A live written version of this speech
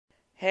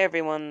Hey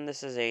everyone,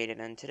 this is Aiden,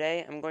 and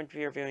today I'm going to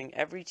be reviewing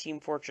every Team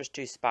Fortress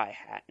 2 spy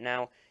hat.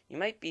 Now, you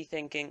might be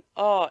thinking,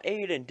 oh,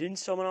 Aiden, didn't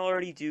someone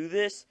already do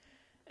this?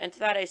 And to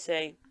that I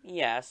say,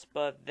 yes,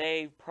 but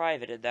they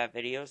privated that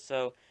video,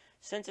 so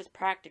since it's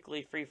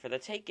practically free for the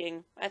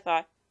taking, I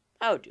thought,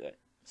 I would do it.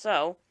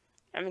 So,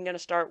 I'm going to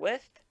start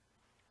with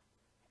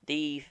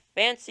the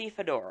Fancy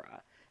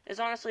Fedora.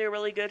 It's honestly a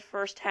really good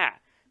first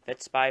hat.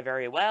 Fits Spy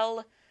very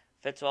well,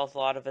 fits well with a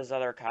lot of his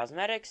other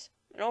cosmetics,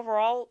 and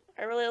overall,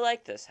 I really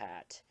like this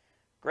hat.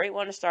 Great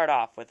one to start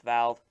off with,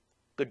 Valve.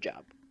 Good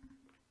job.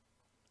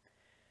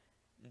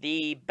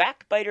 The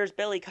Backbiter's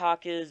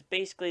Billycock is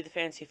basically the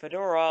Fancy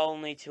Fedora,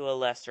 only to a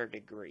lesser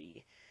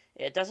degree.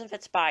 It doesn't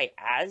fit Spy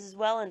as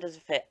well, and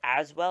doesn't fit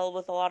as well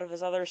with a lot of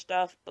his other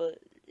stuff, but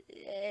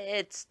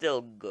it's still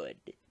good.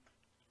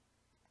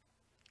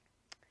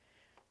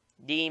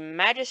 The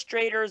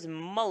Magistrator's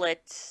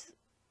Mullet.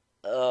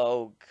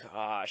 Oh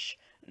gosh.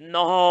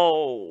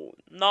 No!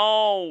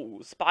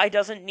 Spy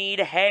doesn't need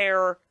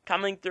hair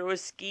coming through a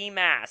ski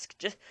mask.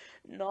 Just,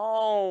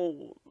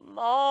 no!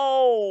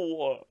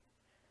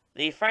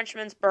 The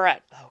Frenchman's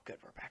Barrette. Oh good,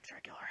 we're back to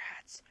regular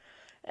hats.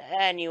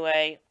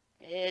 Anyway,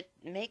 it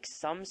makes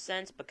some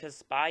sense because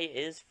Spy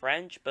is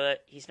French,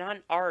 but he's not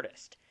an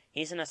artist.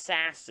 He's an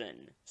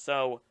assassin.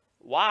 So,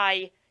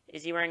 why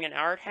is he wearing an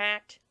art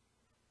hat?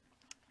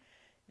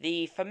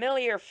 The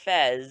Familiar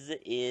Fez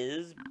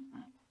is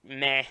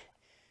meh.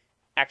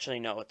 Actually,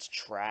 no, it's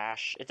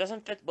trash. It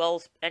doesn't fit well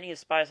with any of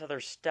Spy's other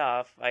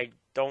stuff. I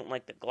don't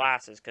like the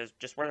glasses, because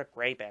just wear the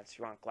gray bands if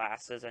you want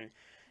glasses, and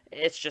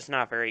it's just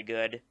not very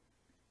good.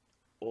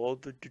 Or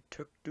the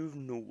detective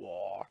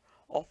noir,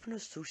 often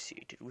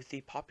associated with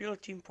the popular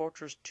Team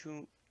Fortress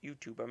 2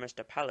 YouTuber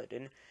Mr.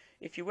 Paladin.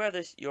 If you wear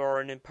this, you're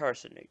an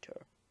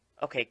impersonator.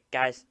 Okay,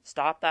 guys,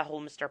 stop that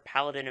whole Mr.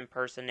 Paladin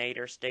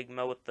impersonator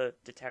stigma with the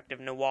detective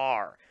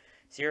noir.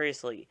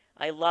 Seriously,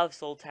 I love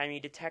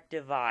old-timey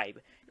detective vibe.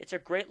 It's a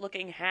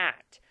great-looking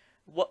hat.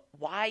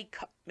 Why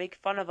make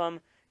fun of him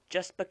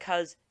just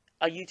because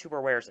a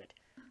YouTuber wears it?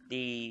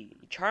 The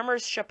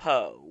Charmer's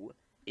Chapeau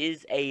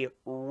is a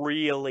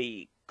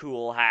really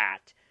cool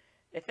hat.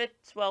 It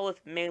fits well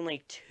with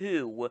mainly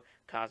two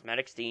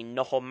cosmetics, the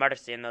No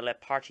Mercy and the Le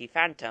Party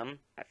Phantom.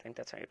 I think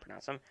that's how you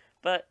pronounce them.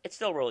 But it's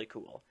still really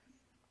cool.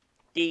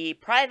 The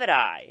Private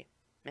Eye.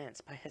 Man,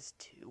 Spy has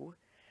two.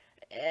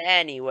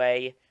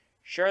 Anyway,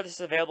 sure this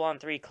is available on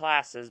 3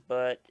 classes,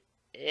 but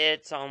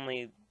it's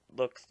only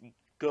looks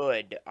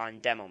good on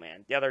Demo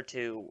Man. The other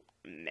two,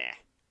 meh.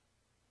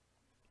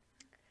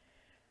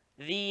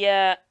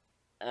 The,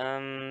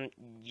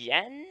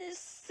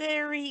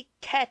 Janissary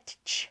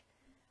Ketch.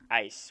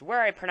 I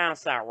swear I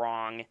pronounced that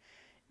wrong.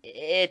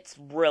 It's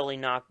really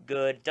not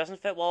good. It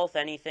doesn't fit well with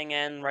anything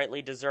and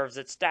rightly deserves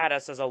its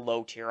status as a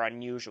low-tier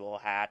unusual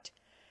hat.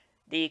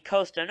 The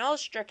Costa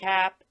Nostra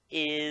cap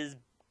is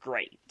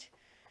great.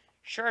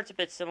 Sure, it's a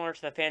bit similar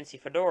to the Fancy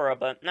Fedora,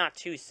 but not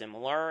too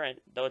similar,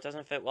 and though it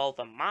doesn't fit well with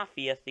the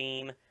Mafia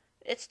theme,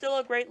 it's still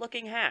a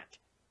great-looking hat.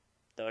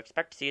 Though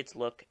expect to see its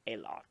look a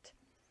lot.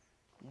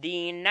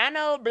 The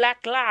Nano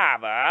Black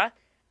Lava.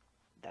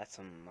 That's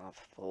a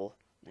mouthful.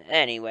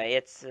 Anyway,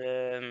 it's,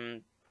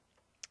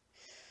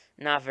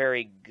 not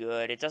very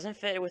good. It doesn't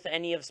fit with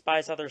any of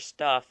Spy's other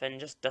stuff, and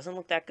just doesn't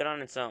look that good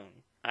on its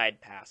own.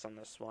 I'd pass on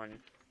this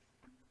one.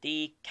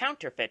 The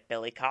Counterfeit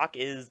Billycock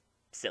is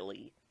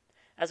silly.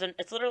 As in,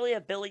 it's literally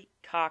a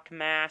billycock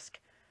mask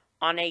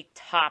on a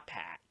top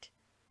hat.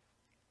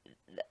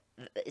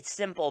 It's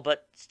simple,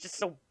 but it's just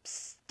so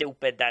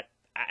stupid that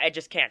I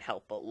just can't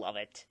help but love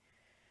it.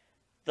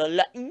 The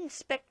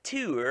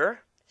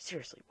L'Inspecteur.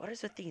 Seriously, what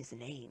is with these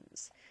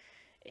names?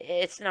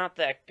 It's not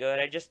that good.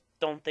 I just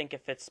don't think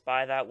it fits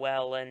Spy that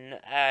well, and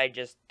I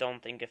just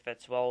don't think it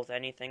fits well with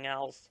anything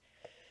else.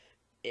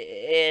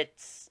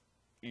 It's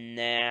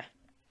nah.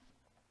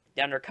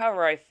 The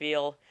Undercover, I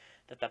feel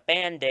that the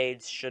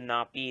Band-Aids should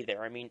not be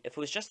there. I mean, if it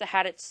was just the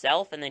hat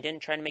itself and they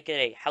didn't try to make it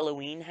a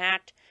Halloween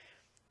hat,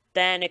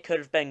 then it could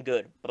have been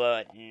good.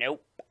 But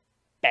nope.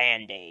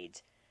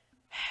 Band-Aids.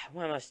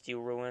 Why must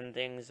you ruin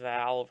things,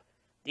 Valve?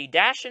 The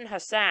Dashin'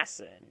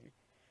 Assassin.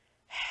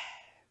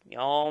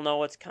 Y'all know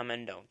what's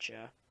coming, don't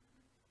ya?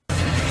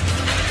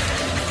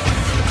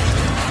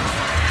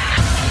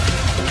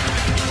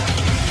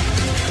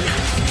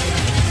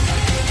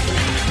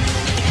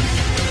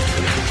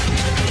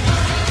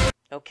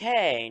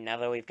 Okay, now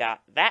that we've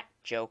got that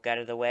joke out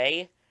of the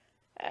way,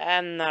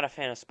 I'm not a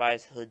fan of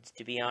Spy's hoods,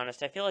 to be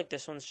honest. I feel like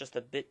this one's just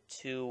a bit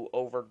too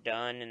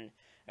overdone, and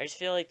I just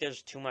feel like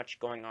there's too much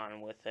going on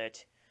with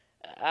it.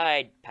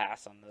 I'd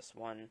pass on this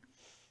one.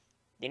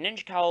 The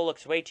Ninja Cowl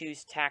looks way too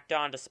tacked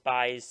on to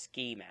Spy's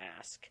ski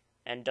mask,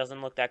 and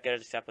doesn't look that good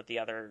except with the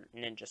other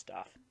ninja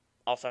stuff.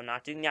 Also, I'm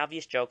not doing the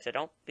obvious jokes. I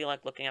don't feel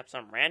like looking up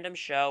some random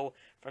show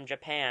from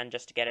Japan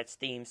just to get its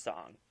theme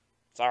song.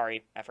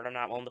 Sorry, effort I'm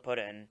not willing to put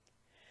in.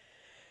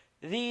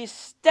 The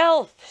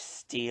Stealth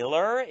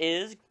Stealer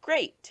is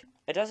great.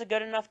 It does a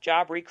good enough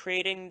job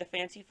recreating the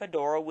Fancy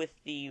Fedora with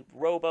the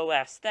robo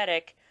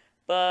aesthetic,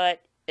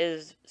 but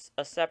is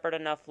a separate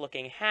enough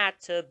looking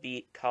hat to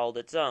be called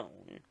its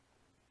own.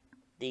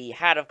 The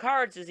hat of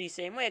cards is the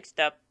same way,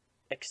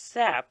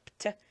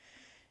 except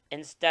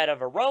instead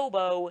of a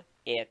robo,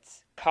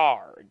 it's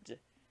cards.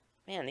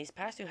 Man, these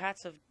past two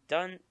hats have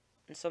done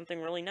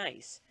something really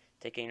nice,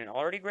 taking an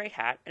already great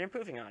hat and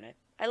improving on it.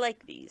 I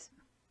like these.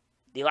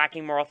 The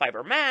lacking moral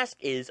fiber mask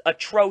is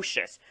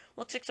atrocious.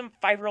 Looks like some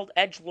 5-year-old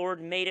edgelord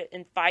made it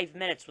in 5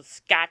 minutes with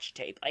scotch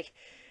tape. Like,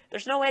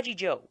 there's no edgy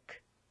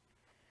joke.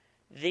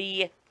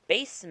 The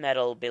base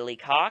metal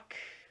billycock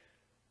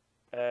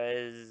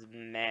is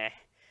meh.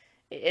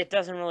 It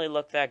doesn't really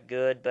look that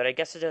good, but I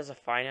guess it does a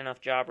fine enough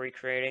job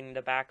recreating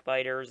the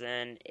backbiters,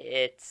 and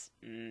it's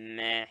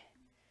meh.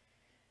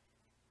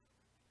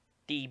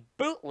 The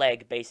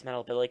bootleg base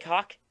metal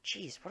billycock,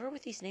 jeez, what are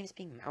with these names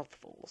being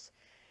mouthfuls?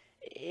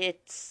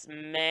 It's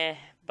meh,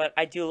 but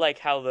I do like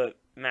how the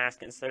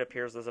mask instead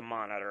appears as a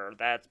monitor.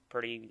 That's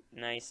pretty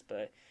nice,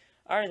 but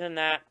other than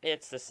that,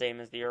 it's the same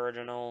as the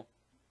original.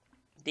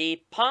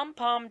 The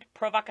pom-pommed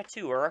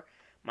provocateur,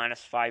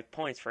 minus 5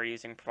 points for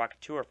using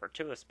provocateur for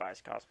 2 of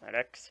Spy's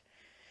cosmetics.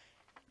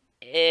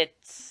 It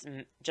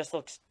just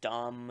looks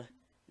dumb.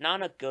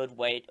 Not in a good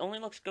way. It only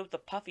looks good with the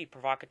puffy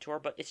provocateur,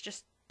 but it's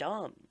just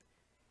dumb.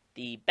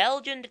 The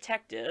Belgian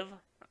detective,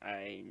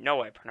 I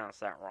know I pronounced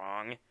that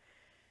wrong.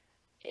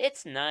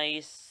 It's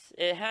nice.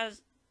 It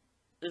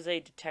is a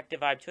detective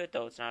vibe to it,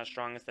 though it's not as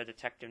strong as the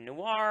detective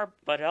noir,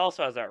 but it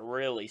also has that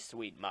really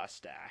sweet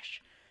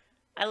mustache.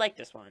 I like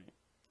this one.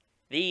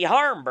 The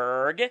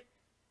Harmburg,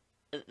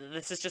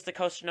 this is just a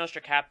Costa Nostra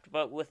cap,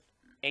 but with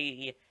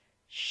a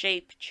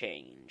shape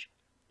change.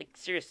 Like,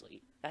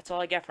 seriously, that's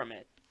all I get from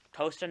it.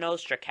 Costa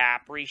Nostra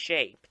cap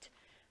reshaped.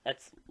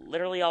 That's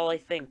literally all I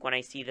think when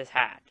I see this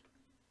hat.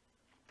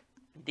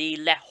 The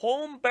Le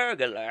Home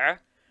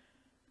Burglar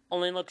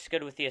only looks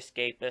good with the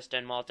Escapist,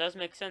 and while it does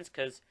make sense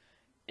because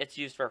it's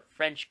used for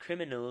French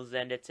criminals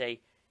and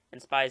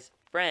Spy's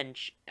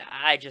French,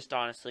 I just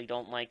honestly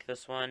don't like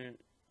this one.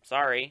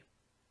 Sorry.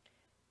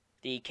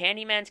 The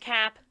Candyman's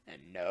cap,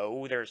 and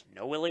no, there's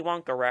no Willy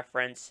Wonka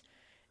reference,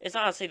 is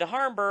honestly the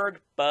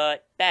Harmburg,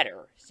 but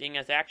better, seeing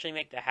as they actually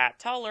make the hat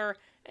taller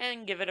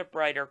and give it a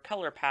brighter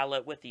color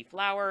palette with the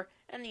flower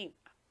and the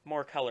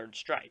more colored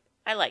stripe.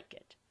 I like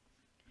it.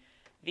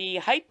 The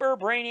Hyper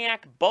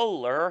Brainiac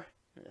Bowler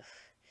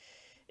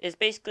is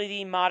basically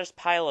the modest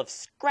pile of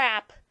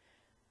scrap,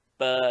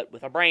 but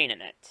with a brain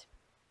in it.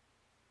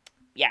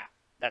 Yeah,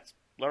 that's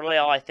literally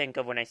all I think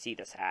of when I see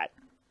this hat.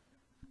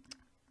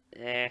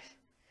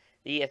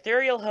 The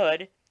Ethereal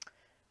Hood,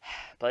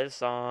 play the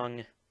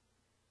song.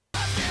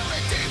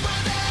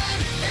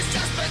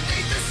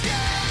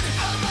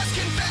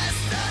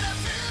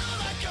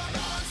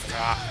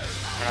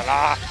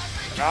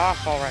 Get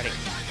off already.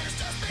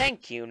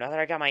 Thank you, now that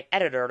I got my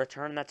editor to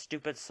turn that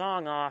stupid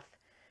song off.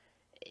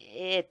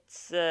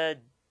 It's,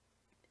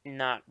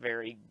 not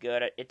very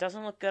good. It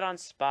doesn't look good on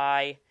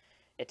Spy.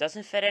 It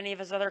doesn't fit any of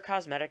his other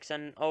cosmetics,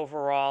 and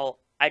overall,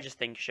 I just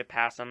think you should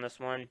pass on this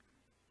one.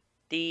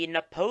 The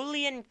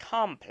Napoleon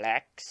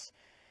Complex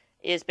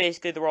is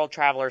basically the World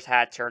Traveler's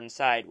hat turned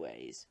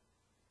sideways.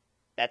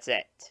 That's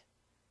it.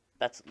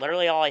 That's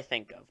literally all I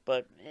think of,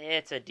 but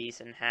it's a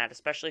decent hat,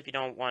 especially if you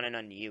don't want an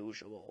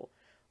unusual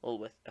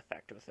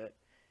effect with it.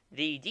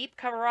 The Deep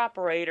Cover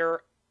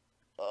Operator,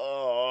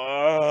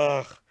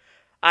 ugh.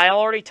 I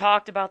already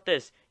talked about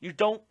this. You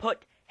don't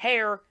put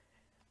hair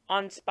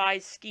on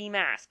Spy's ski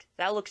mask.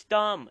 That looks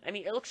dumb. I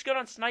mean, it looks good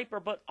on Sniper,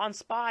 but on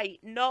Spy,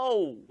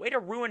 no. Way to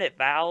ruin it,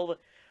 Valve.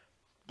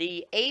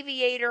 The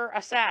Aviator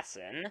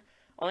Assassin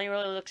only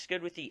really looks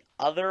good with the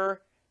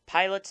other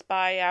Pilot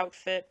Spy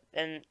outfit,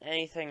 and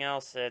anything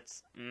else,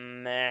 it's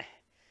meh.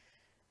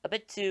 A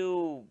bit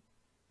too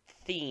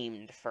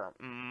themed for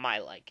my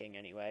liking,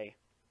 anyway.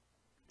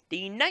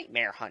 The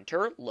Nightmare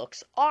Hunter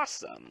looks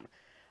awesome.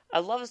 I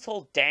love his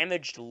whole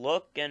damaged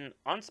look, and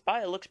on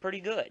Spy it looks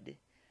pretty good.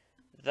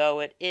 Though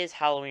it is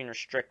Halloween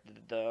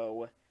restricted,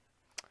 though.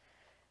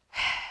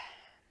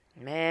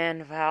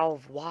 Man,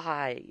 Valve,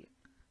 why?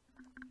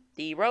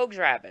 The Rogue's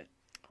Rabbit.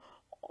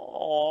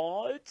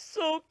 Oh, it's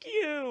so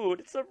cute.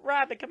 It's a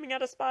rabbit coming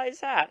out of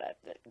Spy's hat.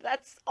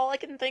 That's all I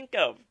can think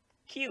of.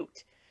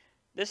 Cute.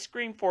 This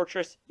Scream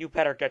Fortress, you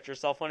better get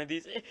yourself one of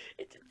these.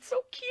 It's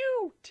so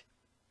cute.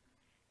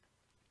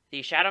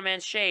 The Shadow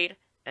Man's Shade.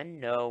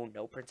 And no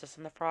Princess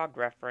and the Frog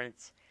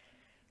reference,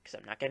 because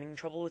I'm not getting in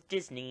trouble with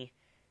Disney.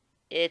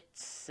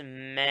 It's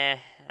meh.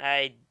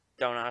 I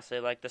don't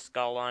honestly like the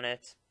skull on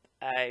it.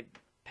 I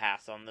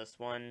pass on this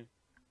one.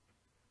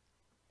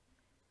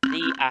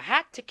 The A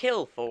Hat to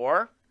Kill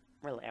For.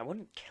 Really, I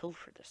wouldn't kill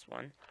for this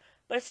one,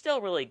 but it's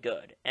still really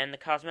good, and the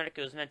cosmetic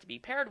it was meant to be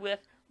paired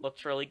with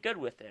looks really good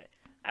with it.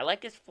 I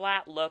like his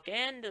flat look,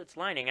 and its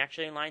lining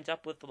actually lines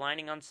up with the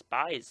lining on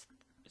Spy's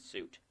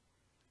suit.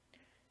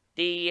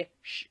 The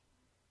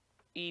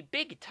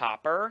Big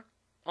Topper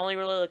only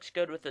really looks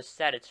good with the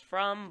set it's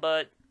from,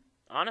 but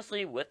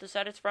honestly, with the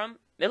set it's from,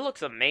 it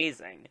looks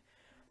amazing.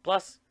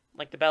 Plus,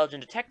 like the Belgian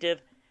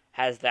detective,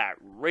 has that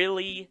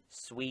really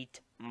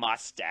sweet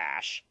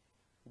mustache.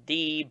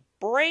 The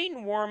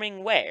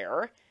brain-warming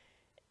wear,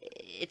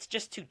 it's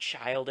just too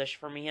childish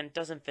for me, and it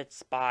doesn't fit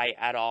Spy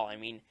at all. I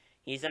mean,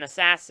 He's an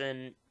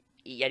assassin,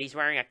 yet he's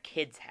wearing a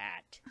kid's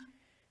hat.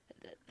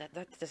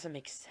 That doesn't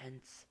make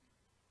sense.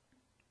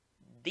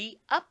 The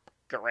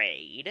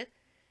upgrade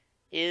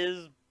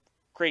is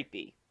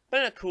creepy,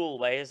 but in a cool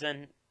way, as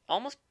in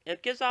almost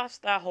it gives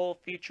off that whole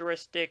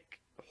futuristic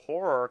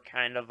horror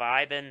kind of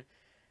vibe, and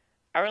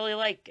I really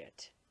like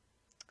it.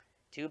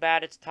 Too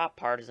bad its top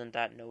part isn't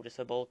that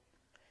noticeable.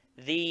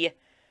 The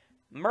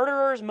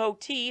murderer's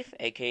motif,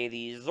 aka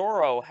the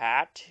Zorro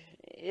hat,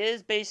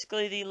 is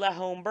basically the Le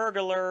Home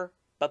Burglar,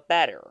 but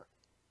better.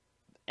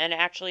 And it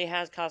actually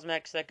has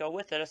cosmetics that go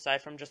with it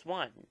aside from just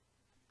one.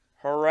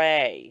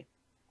 Hooray!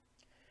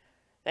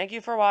 Thank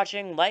you for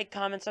watching. Like,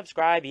 comment,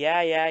 subscribe.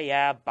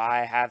 Yeah,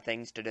 bye. Have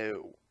things to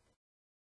do.